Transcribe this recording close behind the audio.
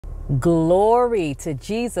Glory to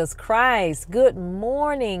Jesus Christ. Good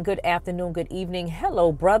morning, good afternoon, good evening.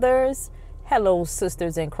 Hello, brothers. Hello,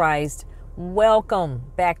 sisters in Christ. Welcome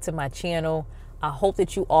back to my channel. I hope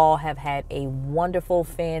that you all have had a wonderful,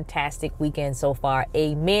 fantastic weekend so far.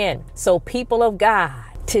 Amen. So, people of God,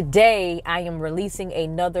 today I am releasing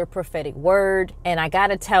another prophetic word, and I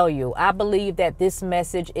gotta tell you, I believe that this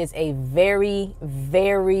message is a very,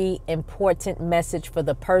 very important message for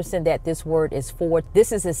the person that this word is for.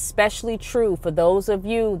 This is especially true for those of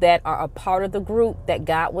you that are a part of the group that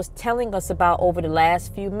God was telling us about over the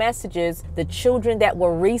last few messages, the children that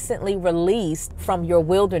were recently released from your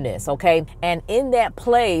wilderness, okay? And in that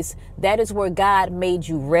place, that is where God made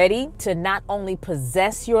you ready to not only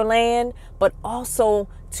possess your land, but also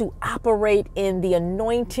to operate in the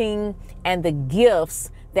anointing and the gifts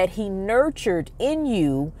that he nurtured in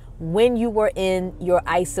you when you were in your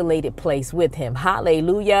isolated place with him.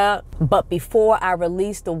 Hallelujah. But before I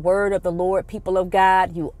release the word of the Lord, people of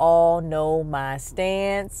God, you all know my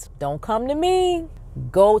stance. Don't come to me.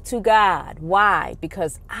 Go to God. Why?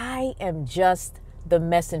 Because I am just the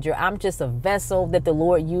messenger. I'm just a vessel that the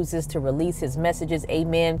Lord uses to release his messages.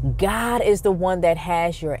 Amen. God is the one that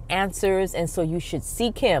has your answers, and so you should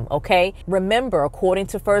seek him, okay? Remember, according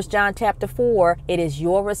to 1 John chapter 4, it is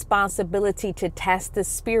your responsibility to test the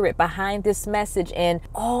spirit behind this message and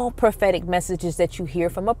all prophetic messages that you hear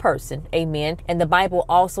from a person. Amen. And the Bible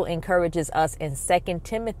also encourages us in 2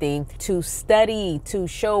 Timothy to study, to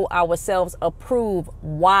show ourselves approved.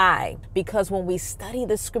 Why? Because when we study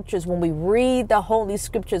the scriptures, when we read the Holy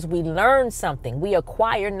Scriptures, we learn something. We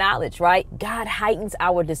acquire knowledge, right? God heightens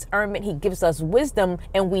our discernment. He gives us wisdom,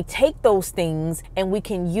 and we take those things and we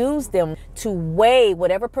can use them to weigh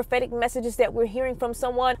whatever prophetic messages that we're hearing from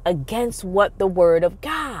someone against what the word of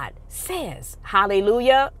God says.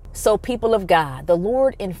 Hallelujah. So, people of God, the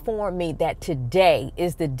Lord informed me that today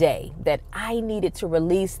is the day that I needed to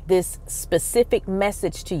release this specific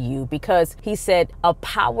message to you, because he said a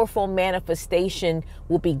powerful manifestation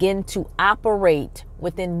will begin to operate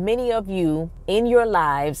within many of you in your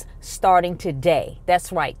lives starting today.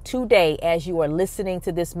 That's right, today, as you are listening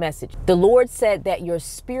to this message. The Lord said that your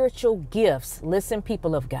spiritual gifts, listen,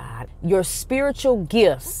 people of God, your spiritual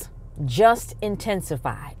gifts just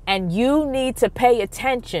intensify, and you need to pay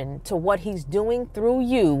attention to what he's doing through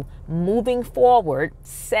you moving forward,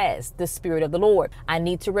 says the Spirit of the Lord. I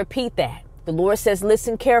need to repeat that. The Lord says,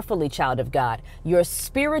 listen carefully, child of God. Your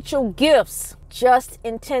spiritual gifts just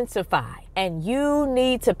intensify, and you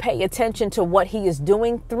need to pay attention to what he is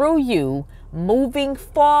doing through you moving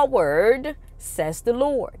forward, says the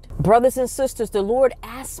Lord. Brothers and sisters, the Lord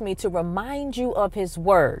asked me to remind you of his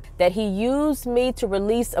word that he used me to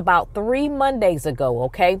release about 3 Mondays ago,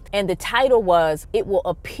 okay? And the title was, It Will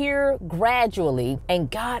Appear Gradually,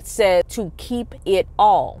 and God said to keep it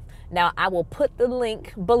all. Now, I will put the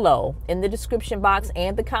link below in the description box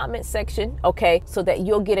and the comment section, okay, so that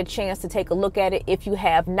you'll get a chance to take a look at it if you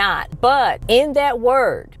have not. But in that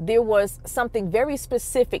word, there was something very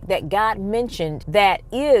specific that God mentioned that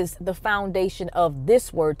is the foundation of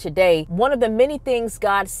this word today. One of the many things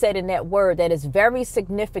God said in that word that is very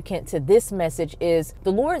significant to this message is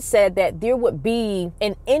the Lord said that there would be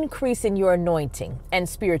an increase in your anointing and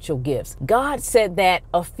spiritual gifts. God said that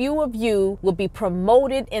a few of you will be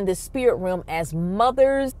promoted in the spirit realm as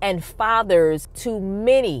mothers and fathers to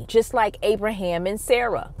many, just like Abraham and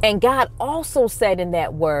Sarah. And God also said in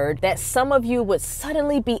that word that some of you would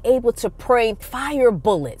suddenly be able to pray fire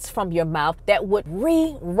bullets from your mouth that would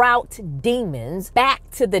reroute demons back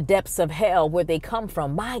to the depths of hell where they come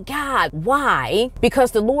from. My God, why?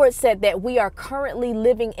 Because the Lord said that we are currently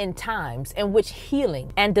living in times in which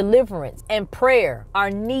healing and deliverance and prayer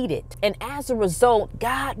are needed. And as a result,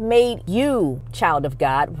 God made you, child of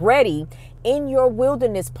God, ready in your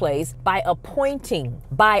wilderness place by appointing,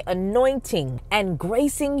 by anointing, and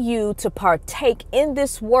gracing you to partake in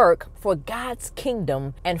this work for God's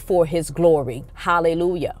kingdom and for his glory.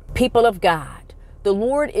 Hallelujah. People of God, the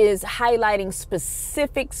Lord is highlighting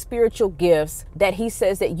specific spiritual gifts that he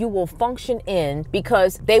says that you will function in,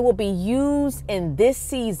 because they will be used in this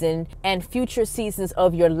season and future seasons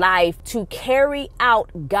of your life to carry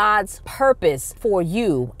out God's purpose for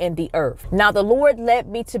you in the earth. Now, the Lord led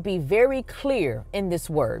me to be very clear in this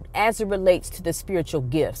word as it relates to the spiritual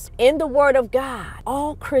gifts. In the word of God,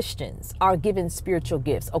 all Christians are given spiritual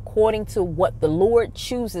gifts according to what the Lord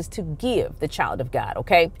chooses to give the child of God,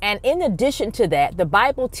 okay? And in addition to that, that the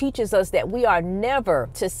Bible teaches us that we are never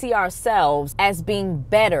to see ourselves as being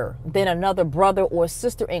better than another brother or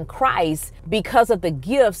sister in Christ because of the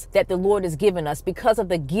gifts that the Lord has given us, because of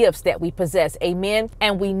the gifts that we possess. Amen.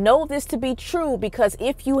 And we know this to be true because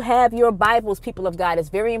if you have your Bibles, people of God, it's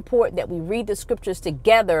very important that we read the scriptures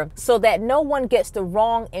together so that no one gets the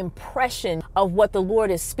wrong impression of what the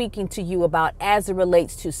Lord is speaking to you about as it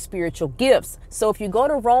relates to spiritual gifts. So if you go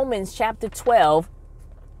to Romans chapter 12,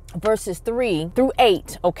 verses 3 through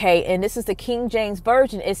 8, okay, and this is the King James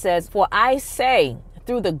Version, it says, "For I say,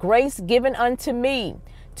 through the grace given unto me,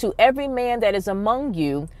 to every man that is among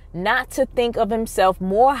you, not to think of himself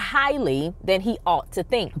more highly than he ought to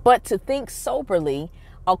think, but to think soberly,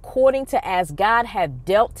 according to as God hath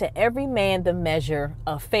dealt to every man the measure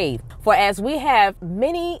of faith. For as we have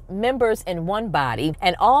many members in one body,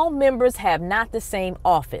 and all members have not the same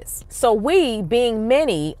office, so we, being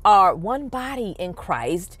many, are one body in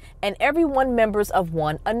Christ, and every one members of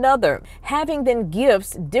one another, having then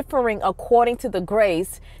gifts differing according to the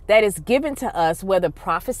grace that is given to us, whether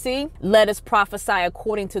prophecy, let us prophesy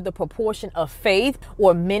according to the proportion of faith,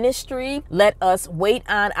 or ministry, let us wait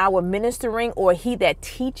on our ministering, or he that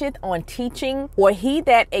teacheth on teaching, or he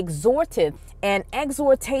that exhorteth and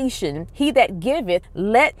exhortation, he that giveth,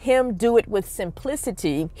 let him do it with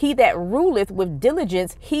simplicity, he that ruleth with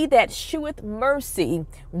diligence, he that sheweth mercy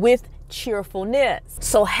with cheerfulness."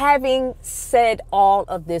 So having said all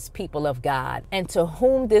of this, people of God, and to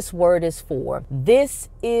whom this word is for, this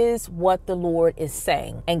is what the Lord is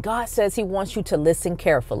saying. And God says he wants you to listen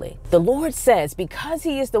carefully. The Lord says, because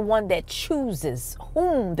he is the one that chooses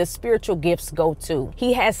whom the spiritual gifts go to,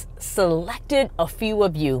 he has selected a few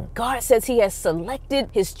of you. God says he has selected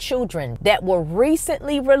his children that were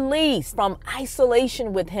recently released from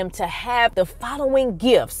isolation with him to have the following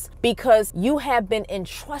gifts, because you have been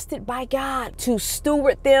entrusted by God to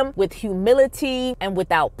steward them with humility and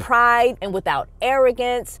without pride and without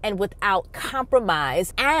arrogance and without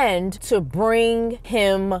compromise, and to bring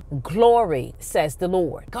him glory, says the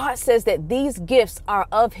Lord. God says that these gifts are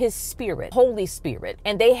of his Spirit, Holy Spirit,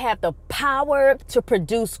 and they have the power to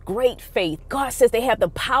produce great faith. God says they have the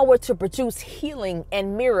power to produce healing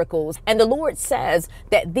and miracles. And the Lord says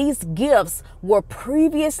that these gifts were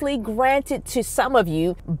previously granted to some of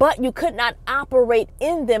you, but you could not operate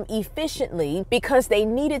in them efficiently because they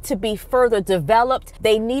needed to be further developed.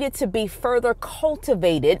 They needed to be further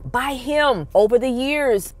cultivated by him over the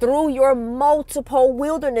years through your multiple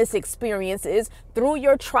wilderness experiences, through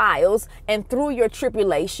your trials and through your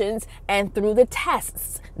tribulations and through the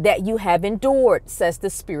tests that you have endured, says the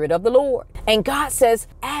Spirit of the Lord. And God says,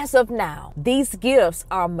 as of now, these gifts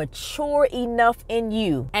are mature enough in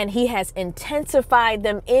you, and he has intensified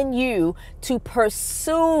them in you to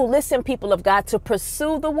pursue, listen, people of God, to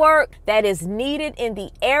pursue the work that is needed in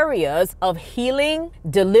the areas of healing,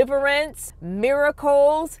 deliverance,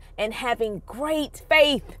 miracles, and having great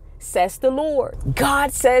faith, says the Lord.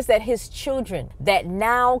 God says that his children that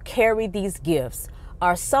now carry these gifts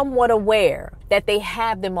are somewhat aware that they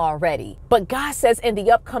have them already. But God says in the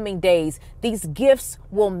upcoming days, these gifts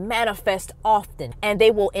will manifest often and they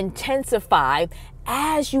will intensify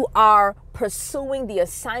as you are pursuing the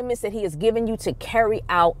assignments that he has given you to carry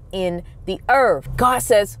out in the earth. God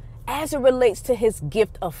says, as it relates to his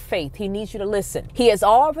gift of faith, he needs you to listen. He has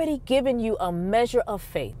already given you a measure of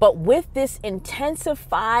faith, but with this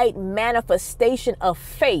intensified manifestation of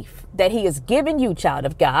faith that he has given you, child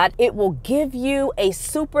of God, it will give you a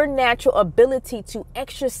supernatural ability to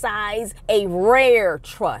exercise a rare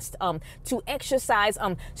trust, to exercise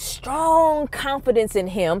strong confidence in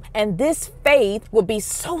him. And this faith will be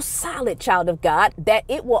so solid, child of God, that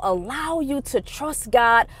it will allow you to trust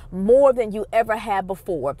God more than you ever had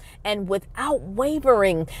before, and without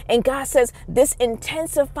wavering. And God says this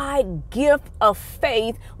intensified gift of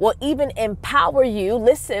faith will even empower you,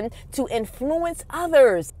 listen, to influence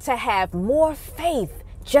others to have more faith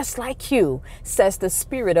just like you, says the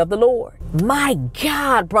Spirit of the Lord. My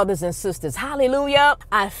God, brothers and sisters, hallelujah.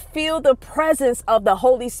 I feel the presence of the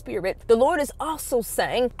Holy Spirit. The Lord is also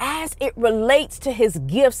saying, as it relates to his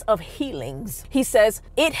gifts of healings, he says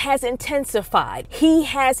it has intensified. He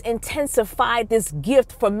has intensified this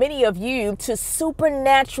gift for many of you to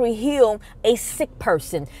supernaturally heal a sick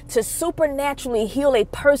person, to supernaturally heal a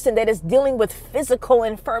person that is dealing with physical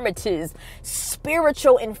infirmities,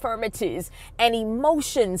 spiritual infirmities, and emotional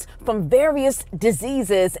liberations from various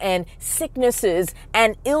diseases and sicknesses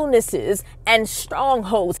and illnesses and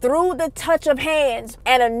strongholds through the touch of hands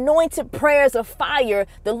and anointed prayers of fire.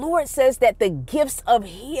 The Lord says that the gifts of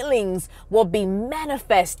healings will be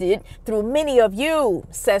manifested through many of you,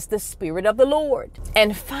 says the Spirit of the Lord.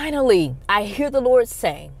 And finally, I hear the Lord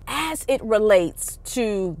saying, as it relates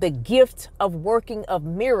to the gift of working of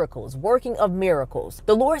miracles,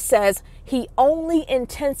 the Lord says he only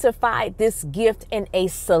intensified this gift in a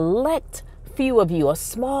select few of you, a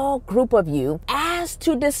small group of you, as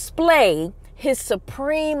to display his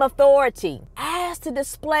supreme authority, as to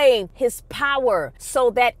display his power,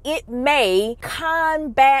 so that it may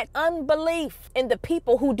combat unbelief in the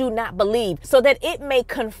people who do not believe, so that it may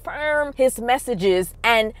confirm his messages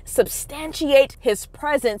and substantiate his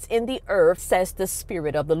presence in the earth, says the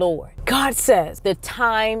Spirit of the Lord. God says the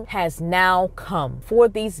time has now come for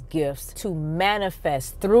these gifts to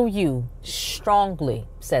manifest through you strongly,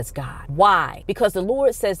 says God. Why? Because the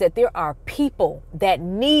Lord says that there are people that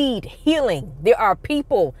need healing. There are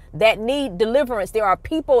people that need deliverance. There are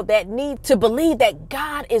people that need to believe that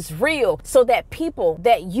God is real, so that people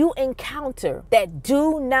that you encounter that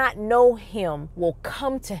do not know him will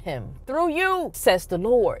come to him through you, says the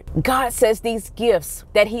Lord. God says these gifts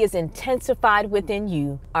that he has intensified within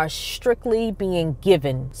you are strictly being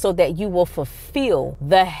given so that you will fulfill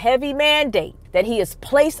the heavy mandate that he has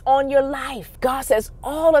placed on your life. God says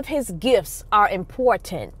all of his gifts are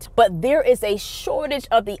important, but there is a shortage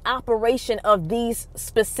of the operation of these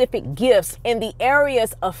specific gifts in the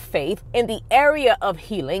areas of faith, in the area of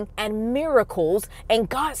healing and miracles. And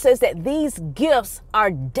God says that these gifts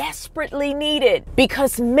are desperately needed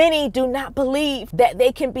because many do not believe that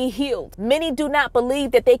they can be healed. Many do not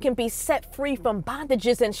believe that they can be set free from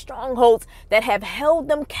bondages and strongholds that have held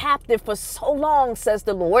them captive for so long, says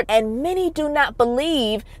the Lord. And many do not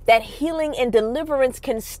believe that healing and deliverance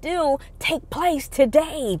can still take place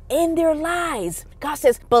today in their lives. God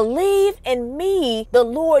says, believe in me, the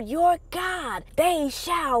Lord your God, they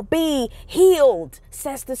shall be healed,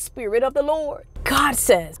 says the Spirit of the Lord. God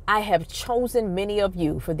says, I have chosen many of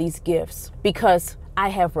you for these gifts because I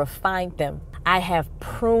have refined them. I have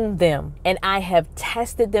pruned them and I have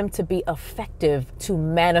tested them to be effective to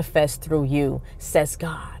manifest through you, says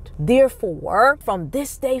God. Therefore, from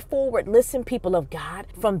this day forward, listen, people of God,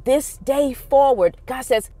 from this day forward, God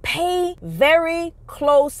says, pay very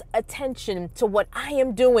close attention to what I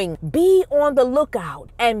am doing. Be on the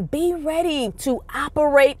lookout and be ready to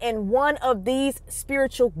operate in one of these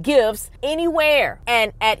spiritual gifts anywhere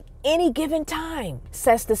and at any given time,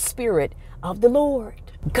 says the Spirit of the Lord.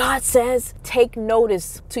 God says, take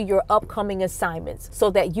notice to your upcoming assignments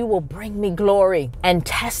so that you will bring me glory and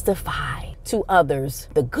testify to others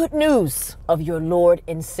the good news of your Lord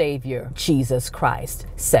and Savior, Jesus Christ,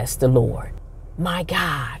 says the Lord. My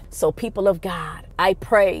God. So people of God, I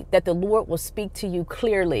pray that the Lord will speak to you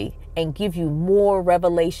clearly and give you more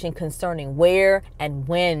revelation concerning where and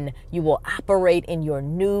when you will operate in your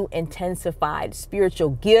new intensified spiritual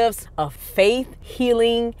gifts of faith,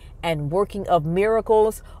 healing, and working of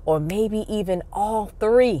miracles, or maybe even all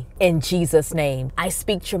three. In Jesus' name, I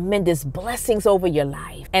speak tremendous blessings over your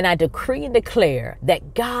life, and I decree and declare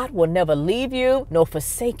that God will never leave you nor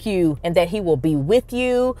forsake you, and that he will be with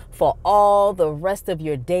you for all the rest of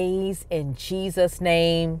your days in Jesus'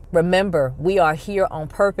 name. Remember, we are here on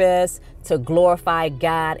purpose to glorify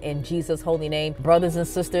God in Jesus' holy name. Brothers and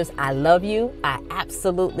sisters, I love you. I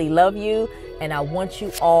absolutely love you. And I want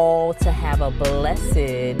you all to have a blessed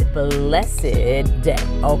day.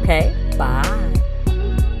 Okay? Bye.